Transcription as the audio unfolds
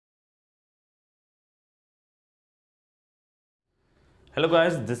Hello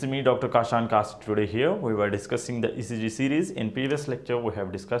guys, this is me Dr. Kashan Kas. Today here we were discussing the ECG series. In previous lecture we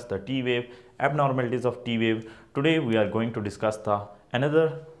have discussed the T wave, abnormalities of T wave. Today we are going to discuss the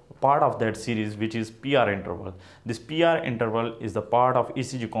another part of that series, which is PR interval. This PR interval is the part of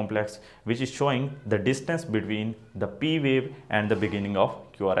ECG complex which is showing the distance between the P wave and the beginning of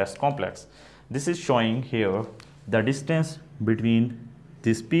QRS complex. This is showing here the distance between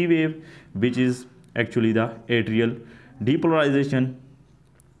this P wave, which is actually the atrial depolarization,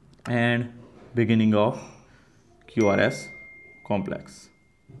 and beginning of QRS complex.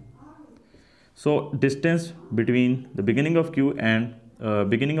 So distance between the beginning of Q and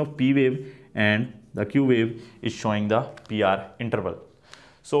beginning of P wave and the Q wave is showing the PR interval.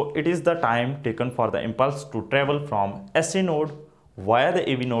 So it is the time taken for the impulse to travel from SA node via the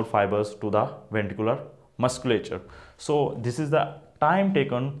AV node fibers to the ventricular musculature. So this is the time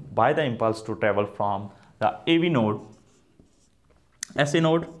taken by the impulse to travel from the AV node, SA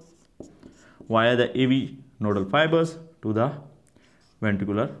node via the AV nodal fibers to the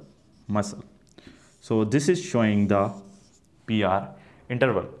ventricular muscle. So this is showing the PR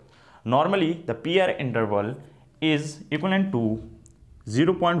interval. Normally the PR interval is equivalent to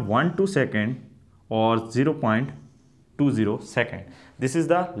 0.12 second or 0.20 second. This is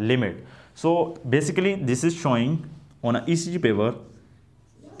the limit. So basically this is showing on a ECG paper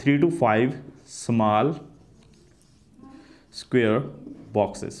 3 to 5 small square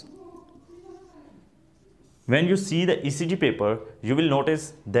boxes. When you see the ECG paper, you will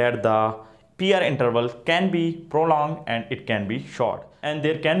notice that the PR interval can be prolonged and it can be short, and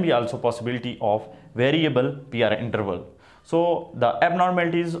there can be also possibility of variable PR interval. So the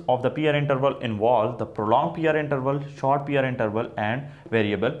abnormalities of the PR interval involve the prolonged PR interval, short PR interval, and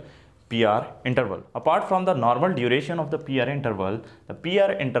variable PR interval. Apart from the normal duration of the PR interval, the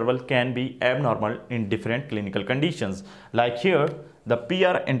PR interval can be abnormal in different clinical conditions. Like here, the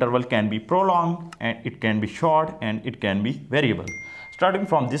PR interval can be prolonged and it can be short and it can be variable. Starting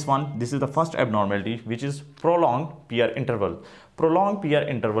from this one, this is the first abnormality, which is prolonged PR interval. Prolonged PR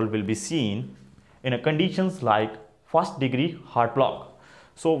interval will be seen in a conditions like first degree heart block.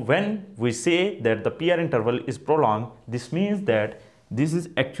 So when we say that the PR interval is prolonged, this means that this is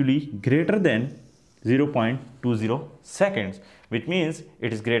actually greater than 0.20 seconds, which means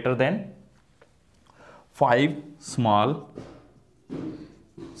it is greater than 5 small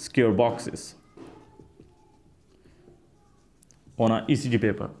square boxes on a ECG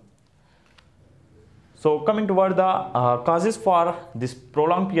paper. So coming toward the causes for this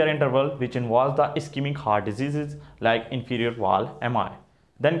prolonged PR interval, which involves the ischemic heart diseases like inferior valve MI.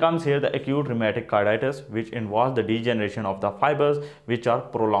 Then comes here the acute rheumatic carditis, which involves the degeneration of the fibers which are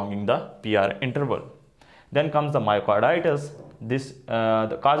prolonging the PR interval. Then comes the myocarditis.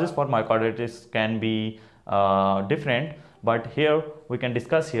 The causes for myocarditis can be different, but here we can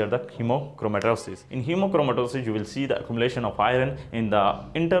discuss here the hemochromatosis. In hemochromatosis, you will see the accumulation of iron in the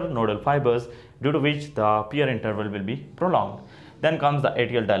internodal fibers, due to which the PR interval will be prolonged. Then comes the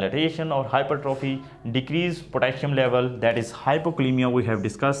atrial dilatation or hypertrophy, decreased potassium level, that is hypokalemia. We have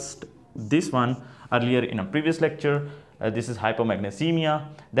discussed this one earlier in a previous lecture. This is hypomagnesemia.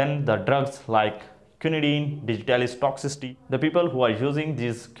 Then the drugs like quinidine, digitalis toxicity. The people who are using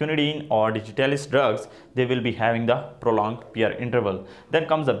these quinidine or digitalis drugs, they will be having the prolonged PR interval. Then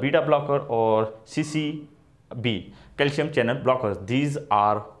comes the beta blocker or CCB, calcium channel blockers. These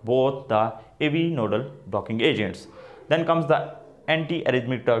are both the AV nodal blocking agents. Then comes the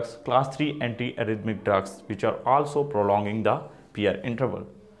antiarrhythmic drugs, class 3 antiarrhythmic drugs, which are also prolonging the PR interval.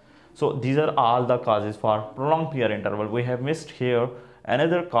 So these are all the causes for prolonged PR interval. We have missed here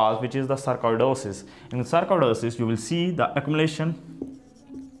another cause, which is the sarcoidosis. In sarcoidosis, you will see the accumulation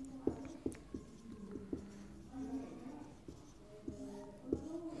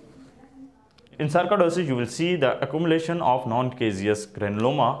of non-caseous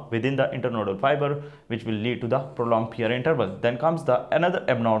granuloma within the internodal fiber, which will lead to the prolonged PR interval. Then comes the another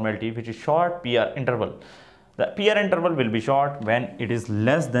abnormality, which is short PR interval. The PR interval will be short when it is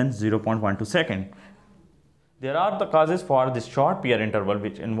less than 0.12 second. There are the causes for this short PR interval,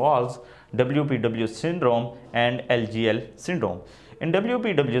 which involves WPW syndrome and LGL syndrome. In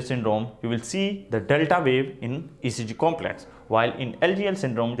WPW syndrome, you will see the delta wave in ECG complex, while in LGL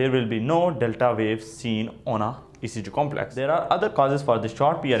syndrome, there will be no delta wave seen on a ECG complex. There are other causes for the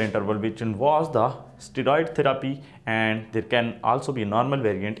short PR interval, which involves the steroid therapy, and there can also be a normal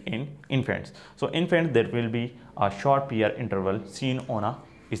variant in infants. So infants, there will be a short PR interval seen on a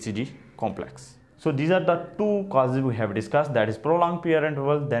ECG complex. So these are the two causes we have discussed, that is prolonged PR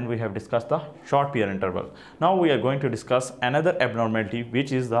interval, then we have discussed the short PR interval. Now we are going to discuss another abnormality,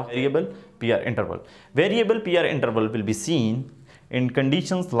 which is the variable PR interval. Variable PR interval will be seen in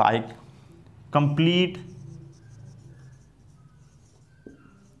conditions like complete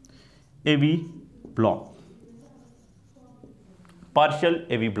AV block, partial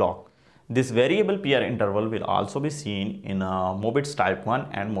AV block. This variable PR interval will also be seen in Mobit's type 1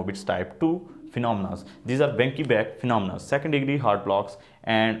 and Mobit's type 2 phenomena. These are Benki-Beck phenomena, second degree Hart blocks,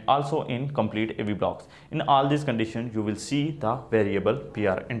 and also in complete AV blocks. In all these conditions, you will see the variable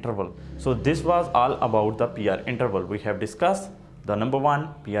PR interval. So this was all about the PR interval. We have discussed the number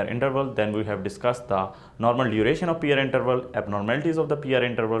one, PR interval. Then we have discussed the normal duration of PR interval, abnormalities of the PR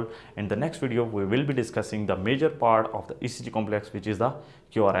interval. In the next video, we will be discussing the major part of the ECG complex, which is the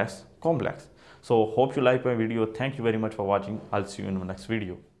QRS complex. So hope you like my video. Thank you very much for watching. I'll see you in the next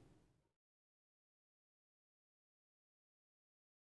video.